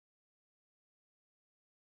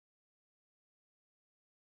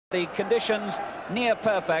The conditions near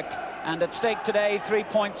perfect, and at stake today 3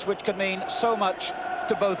 points which could mean so much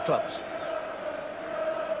to both clubs.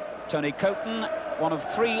 Tony Coton, one of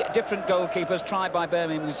 3 different goalkeepers tried by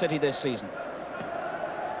Birmingham City this season.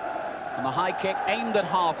 And the high kick aimed at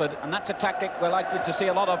Harford, and that's a tactic we're likely to see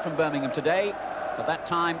a lot of from Birmingham today. But that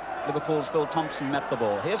time Liverpool's Phil Thompson met the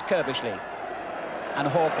ball. Here's Kirbishley and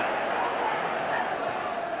Hawker.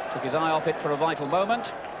 Took his eye off it for a vital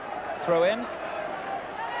moment. Throw in.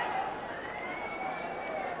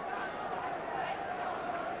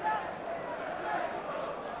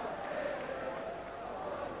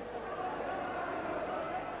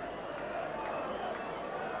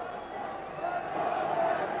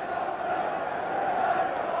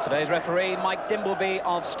 Today's referee, Mike Dimbleby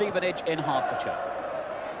of Stevenage in Hertfordshire.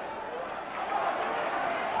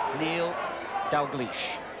 Neil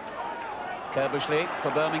Dalglish. Kirbishley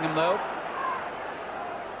for Birmingham, though.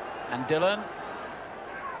 And Dillon.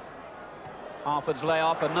 Harford's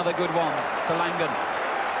layoff, another good one to Langan.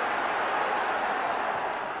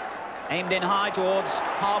 Aimed in high towards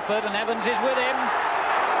Harford, and Evans is with him.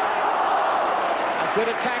 A good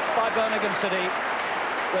attack by Birmingham City,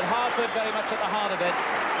 with Harford very much at the heart of it,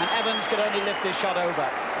 and Evans could only lift his shot over.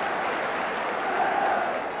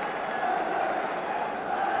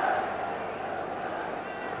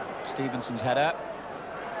 Stevenson's header.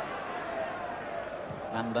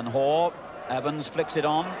 Vanden Hoor. Evans flicks it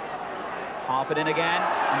on. Harford in again.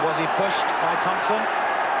 And was he pushed by Thompson?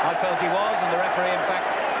 I felt he was, and the referee, in fact,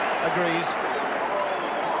 agrees.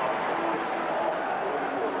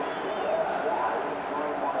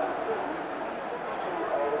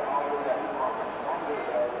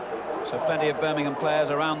 So plenty of Birmingham players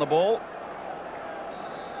around the ball.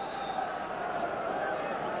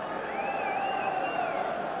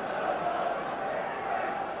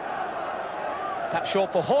 Tap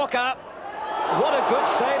short for Hawker. What a good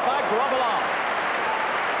save by Grobbelaar.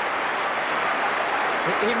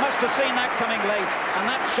 He must have seen that coming late, and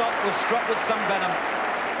that shot was struck with some venom.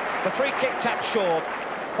 The free kick tapped short.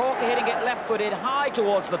 Hawker hitting it left-footed high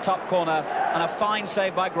towards the top corner, and a fine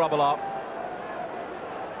save by Grobbelaar.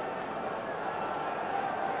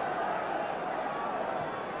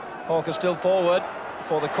 Hawker still forward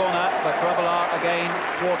for the corner, but Grobbelaar again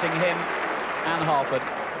thwarting him and Harford.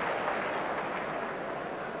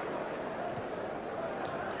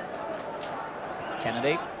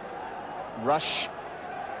 Kennedy. Rush.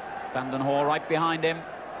 Vanden Hoor right behind him,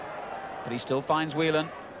 but he still finds Whelan.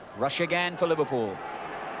 Rush again for Liverpool.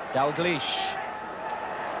 Dalglish.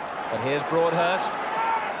 But here's Broadhurst.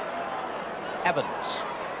 Evans.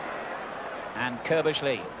 And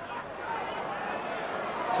Kirbishley.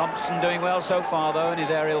 Thompson doing well so far, though, in his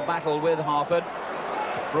aerial battle with Harford.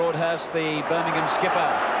 Broadhurst, the Birmingham skipper.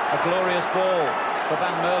 A glorious ball for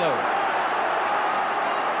Van Merlo.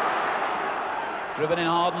 Driven in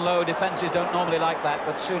hard and low. Defences don't normally like that,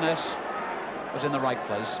 but Souness was in the right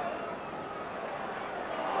place.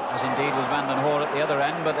 As indeed was Vanden Hoor at the other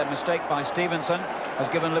end, but a mistake by Stevenson has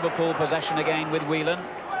given Liverpool possession again with Whelan.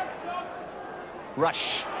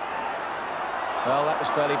 Rush. Well, that was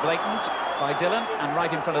fairly blatant by Dillon, and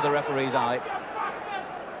right in front of the referee's eye.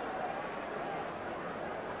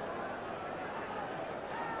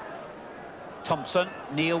 Thompson,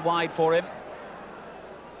 Neil wide for him.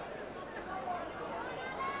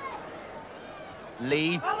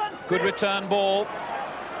 Lee, good return ball.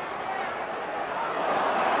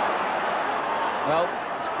 Well,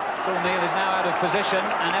 Phil Neal is now out of position,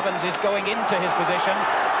 and Evans is going into his position,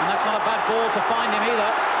 and that's not a bad ball to find him either.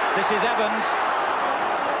 This is Evans.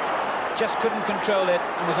 Just couldn't control it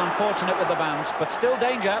and was unfortunate with the bounce, but still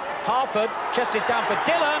danger. Harford chested down for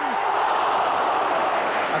Dillon.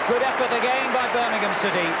 A good effort again by Birmingham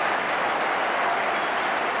City.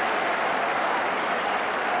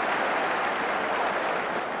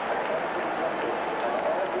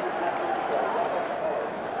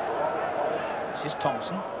 This is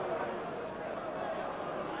Thompson.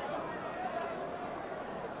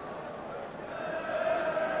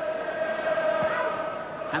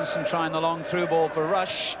 Hansen trying the long through ball for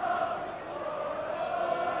Rush.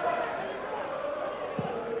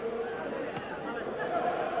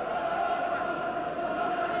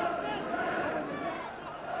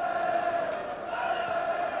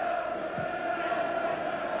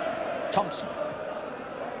 Thompson.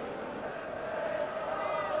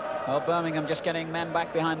 Well, Birmingham just getting men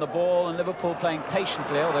back behind the ball, and Liverpool playing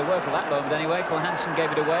patiently, or they were till that moment anyway, till Hansen gave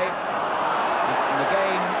it away. And the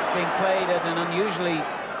game being played at an unusually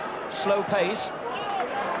slow pace,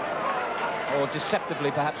 or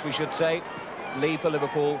deceptively perhaps we should say. Lee for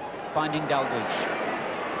Liverpool, finding Dalglish.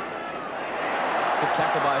 Good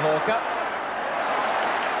tackle by Hawker.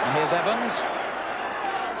 And here's Evans.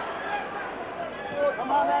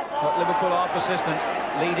 But Liverpool are persistent.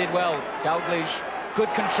 Lee did well. Dalglish,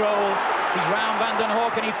 good control. He's round Van den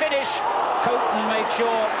Hoor. Can he finish? Coton made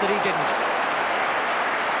sure that he didn't.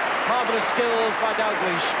 Marvellous skills by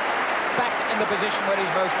Dalglish. Back in the position where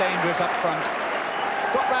he's most dangerous up front.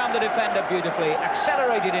 Got round the defender beautifully,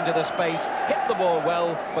 accelerated into the space, hit the ball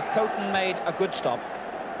well, but Coton made a good stop.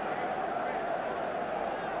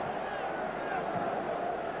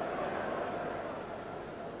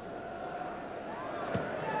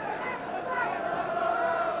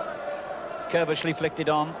 Curvishly flicked it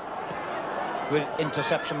on. Good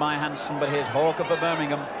interception by Hansen, but here's Hawker for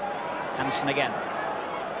Birmingham. Hansen again.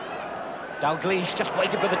 Dalglish just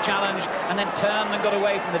waited for the challenge and then turned and got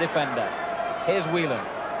away from the defender. Here's Whelan.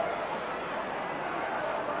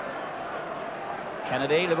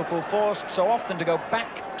 Kennedy, Liverpool forced so often to go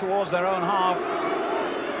back towards their own half.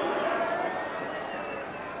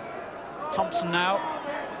 Thompson now.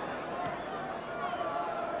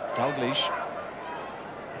 Dalglish.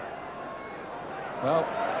 Well,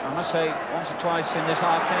 I must say, once or twice in this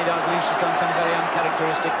half, Kenny Dalglish has done some very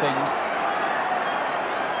uncharacteristic things.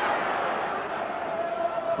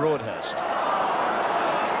 Broadhurst.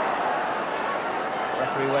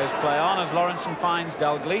 Referee waves play on as Lawrenson finds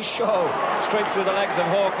Dalglish. Oh, straight through the legs of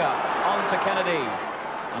Hawker. On to Kennedy.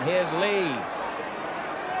 And here's Lee.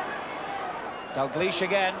 Dalglish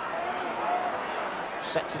again.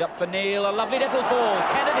 Sets it up for Neil. A lovely little ball.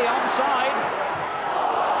 Kennedy onside.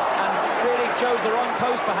 And really chose the wrong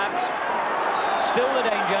post, perhaps. Still the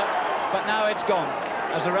danger, but now it's gone,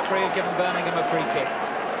 as the referee has given Birmingham a free kick.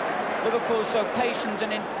 Liverpool so patient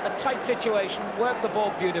and in a tight situation, worked the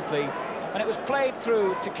ball beautifully. And it was played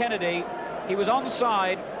through to Kennedy. He was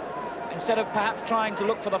onside. Instead of perhaps trying to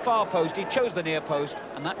look for the far post, he chose the near post,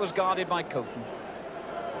 and that was guarded by Coton.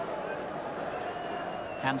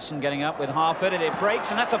 Hansen getting up with Harford, and it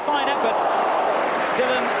breaks, and that's a fine effort.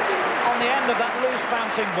 Dillon, on the end of that loose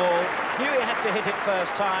bouncing ball, knew he had to hit it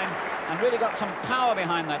first time, and really got some power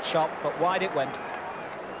behind that shot, but wide it went.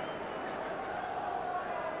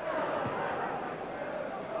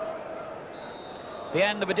 The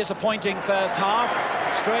end of a disappointing first half.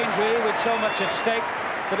 Strange, really, with so much at stake,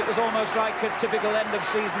 that it was almost like a typical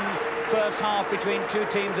end-of-season first half between two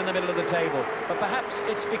teams in the middle of the table. But perhaps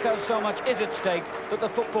it's because so much is at stake that the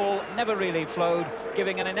football never really flowed,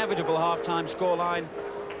 giving an inevitable half-time scoreline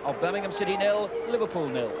of Birmingham City 0, Liverpool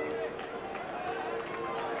 0.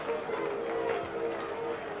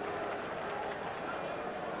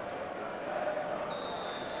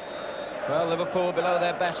 Well, Liverpool below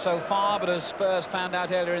their best so far, but as Spurs found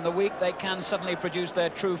out earlier in the week, they can suddenly produce their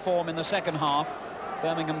true form in the second half.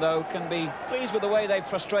 Birmingham, though, can be pleased with the way they've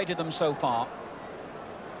frustrated them so far.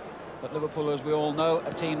 But Liverpool, as we all know,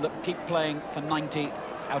 a team that keep playing for 90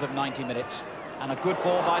 out of 90 minutes. And a good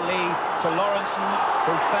ball by Lee to Lawrenson,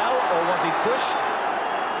 who fell, or was he pushed?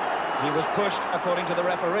 He was pushed, according to the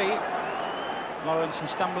referee. Lawrenson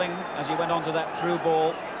stumbling as he went on to that through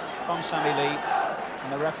ball from Sammy Lee.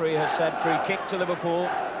 And the referee has said free kick to Liverpool.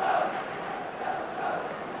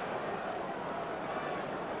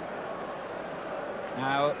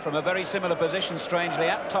 Now, from a very similar position, strangely,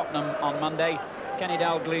 at Tottenham on Monday, Kenny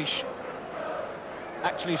Dalglish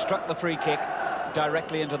actually struck the free kick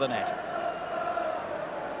directly into the net.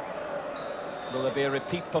 Will there be a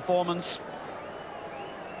repeat performance?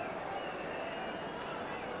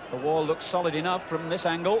 The wall looks solid enough from this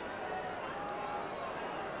angle.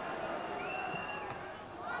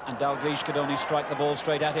 And Dalglish could only strike the ball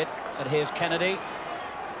straight at it. And here's Kennedy.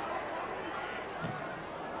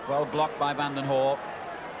 Well blocked by Van den Hoor.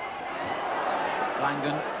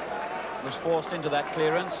 Langen was forced into that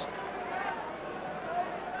clearance.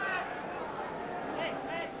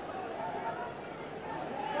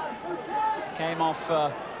 Came off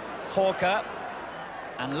Hawker.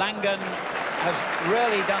 And Langen has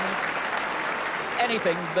rarely done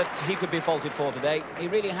anything that he could be faulted for today. He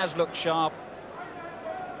really has looked sharp.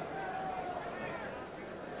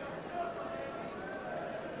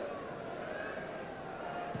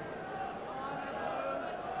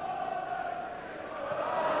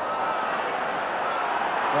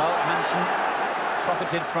 Well, Hansen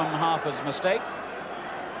profited from Harford's mistake.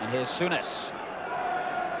 And here's Souness.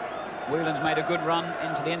 Whelan's made a good run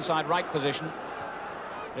into the inside right position.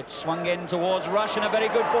 It's swung in towards Rush, and a very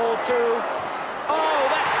good ball too. Oh,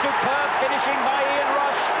 that's superb finishing by Ian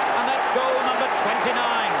Rush, and that's goal number 29.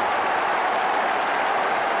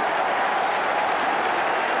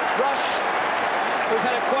 Rush, who's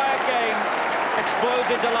had a quiet game, explodes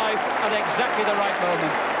into life at exactly the right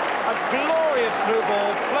moment. A glorious through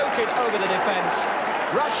ball, floated over the defence,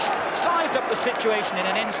 Rush sized up the situation in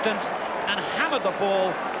an instant and hammered the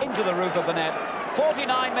ball into the roof of the net.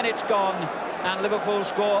 49 minutes gone, and Liverpool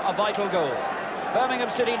score a vital goal. Birmingham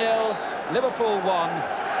City 0, Liverpool 1,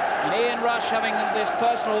 and Ian Rush having this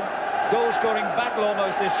personal goal-scoring battle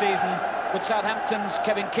almost this season with Southampton's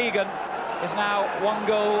Kevin Keegan is now 1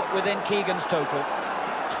 goal within Keegan's total.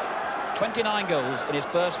 29 goals in his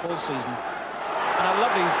first full season. And a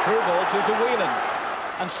lovely through ball to Whelan.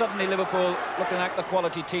 And suddenly Liverpool looking like the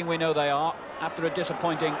quality team we know they are after a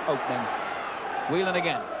disappointing opening. Whelan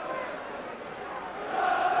again.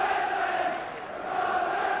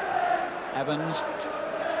 Evans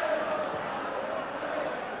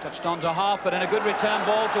touched on to Harford, and a good return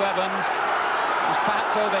ball to Evans. He's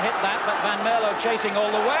perhaps overhit that, but Van Merlo chasing all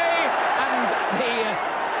the way, and the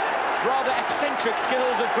rather eccentric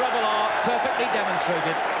skills of Grobbelaar perfectly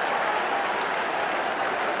demonstrated.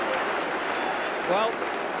 Well,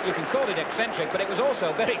 you can call it eccentric, but it was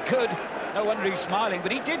also very good. No wonder he's smiling,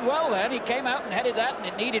 but he did well then. He came out and headed that, and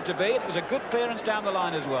it needed to be. It was a good clearance down the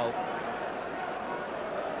line as well.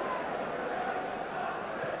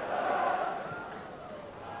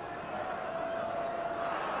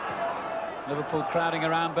 Liverpool crowding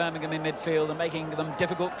around Birmingham in midfield and making them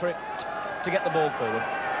difficult for it to get the ball forward.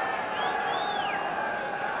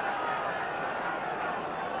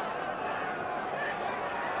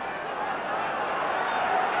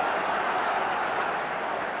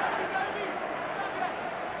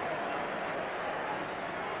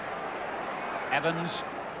 Evans,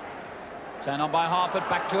 turn on by Harford,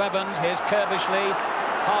 back to Evans, here's Kerbishley.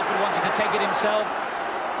 Harford wanted to take it himself.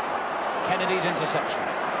 Kennedy's interception.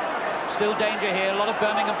 Still danger here, a lot of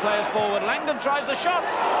Birmingham players forward. Langdon tries the shot,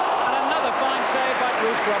 and another fine save by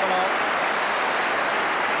Bruce Grobbelaar.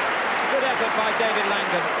 Good effort by David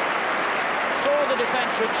Langdon. Saw the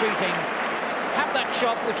defence retreating, had that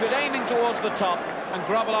shot which was aiming towards the top, and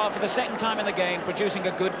Grobbelaar for the second time in the game producing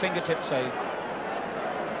a good fingertip save.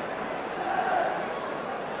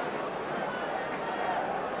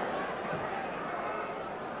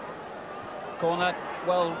 Corner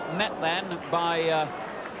well met then by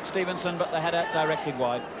Stevenson, but the header directed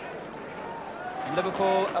wide. And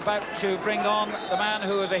Liverpool about to bring on the man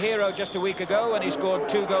who was a hero just a week ago when he scored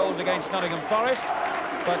 2 goals against Nottingham Forest.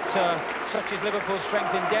 But such is Liverpool's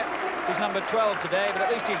strength in depth. He's number 12 today, but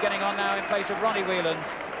at least he's getting on now in place of Ronnie Whelan,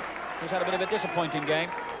 who's had a bit of a disappointing game.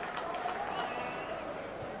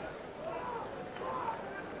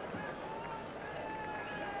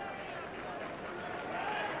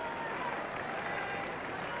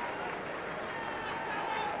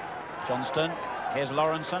 Johnston, here's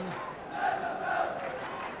Lawrenson.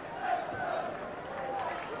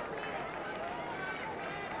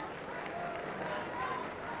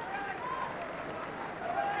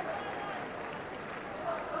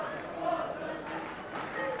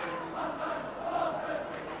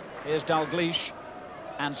 Here's Dalglish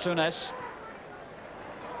and Souness.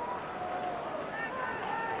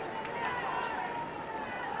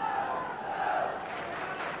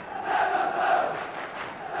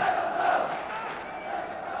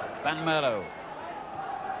 Van Merlo.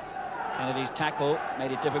 Kennedy's tackle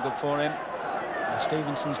made it difficult for him. And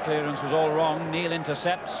Stevenson's clearance was all wrong. Neal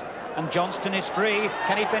intercepts, and Johnston is free.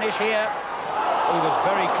 Can he finish here? He was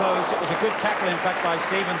very close. It was a good tackle, in fact, by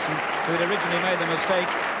Stevenson, who had originally made the mistake.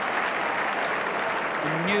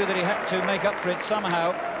 He knew that he had to make up for it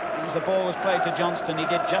somehow. As the ball was played to Johnston, he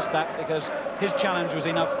did just that because his challenge was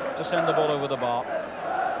enough to send the ball over the bar.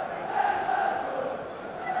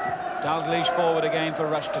 Dalglish forward again for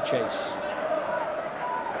Rush to chase.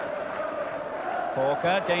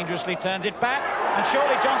 Hawker dangerously turns it back, and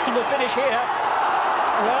surely Johnston will finish here.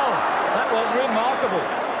 Well, that was remarkable.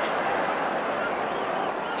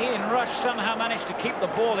 Ian Rush somehow managed to keep the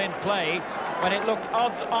ball in play when it looked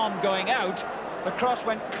odds on going out. The cross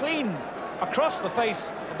went clean across the face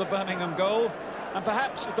of the Birmingham goal, and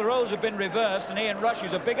perhaps if the roles had been reversed and Ian Rush,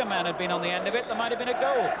 who's a bigger man, had been on the end of it, there might have been a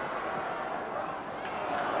goal.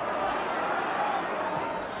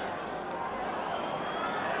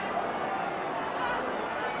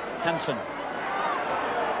 Hansen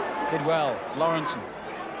did well. Lawrenson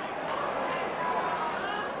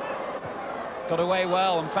got away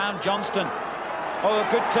well and found Johnston. Oh, a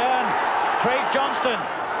good turn. Craig Johnston.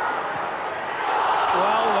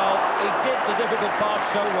 Well, he did the difficult part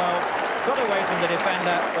so well. Got away from the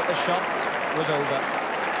defender, but the shot was over.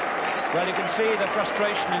 Well, you can see the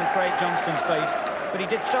frustration in Craig Johnston's face, but he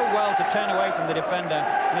did so well to turn away from the defender,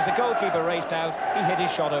 and as the goalkeeper raced out, he hit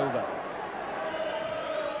his shot over.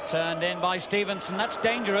 Turned in by Stevenson, that's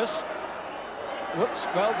dangerous. Whoops,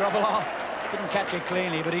 well, Grobbelaar didn't catch it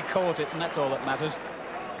cleanly, but he caught it, and that's all that matters.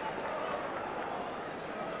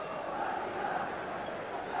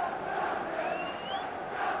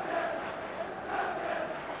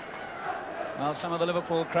 Well, some of the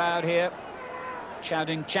Liverpool crowd here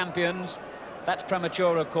shouting champions. That's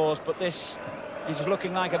premature, of course, but this is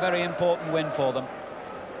looking like a very important win for them.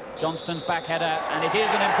 Johnston's back header, and it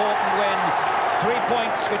is an important win. 3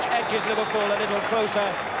 points, which edges Liverpool a little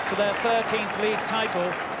closer to their 13th league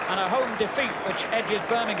title, and a home defeat which edges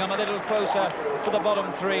Birmingham a little closer to the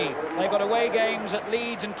bottom three. They've got away games at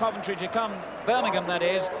Leeds and Coventry to come, Birmingham that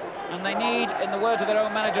is, and they need, in the words of their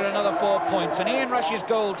own manager, another 4 points. And Ian Rush's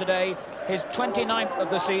goal today, his 29th of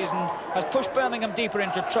the season, has pushed Birmingham deeper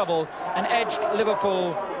into trouble and edged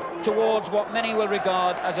Liverpool towards what many will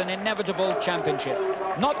regard as an inevitable championship.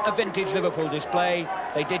 Not a vintage Liverpool display.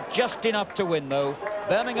 They did just enough to win, though.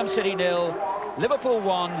 Birmingham City 0, Liverpool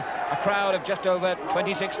 1, a crowd of just over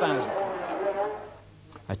 26,000.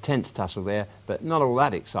 A tense tussle there, but not all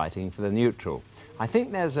that exciting for the neutral. I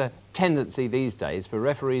think there's a tendency these days for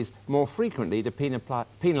referees more frequently to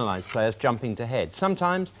penalise players jumping to head.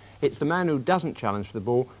 Sometimes it's the man who doesn't challenge for the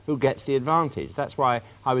ball who gets the advantage. That's why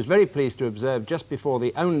I was very pleased to observe just before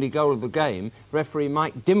the only goal of the game, referee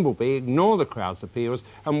Mike Dimbleby ignore the crowd's appeals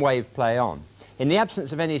and wave play on. In the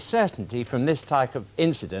absence of any certainty from this type of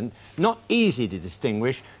incident, not easy to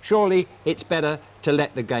distinguish, surely it's better to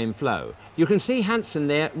let the game flow. You can see Hansen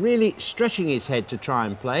there really stretching his head to try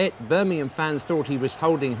and play it. Birmingham fans thought he was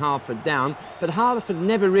holding Hartford down, but Hartford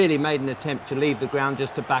never really made an attempt to leave the ground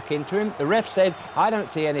just to back into him. The ref said, "I don't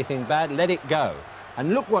see anything bad, let it go."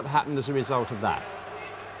 And look what happened as a result of that.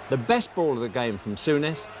 The best ball of the game from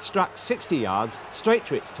Souness struck 60 yards straight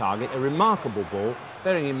to its target, a remarkable ball,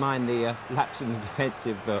 bearing in mind the lapse in the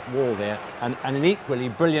defensive wall there, and an equally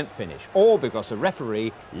brilliant finish, all because the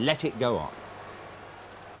referee let it go on.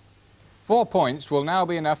 4 points will now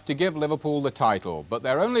be enough to give Liverpool the title, but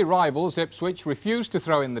their only rivals, Ipswich, refused to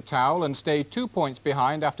throw in the towel and stayed 2 points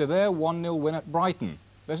behind after their 1-0 win at Brighton.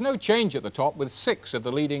 There's no change at the top, with 6 of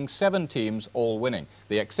the leading 7 teams all winning.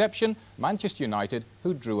 The exception, Manchester United,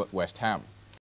 who drew at West Ham.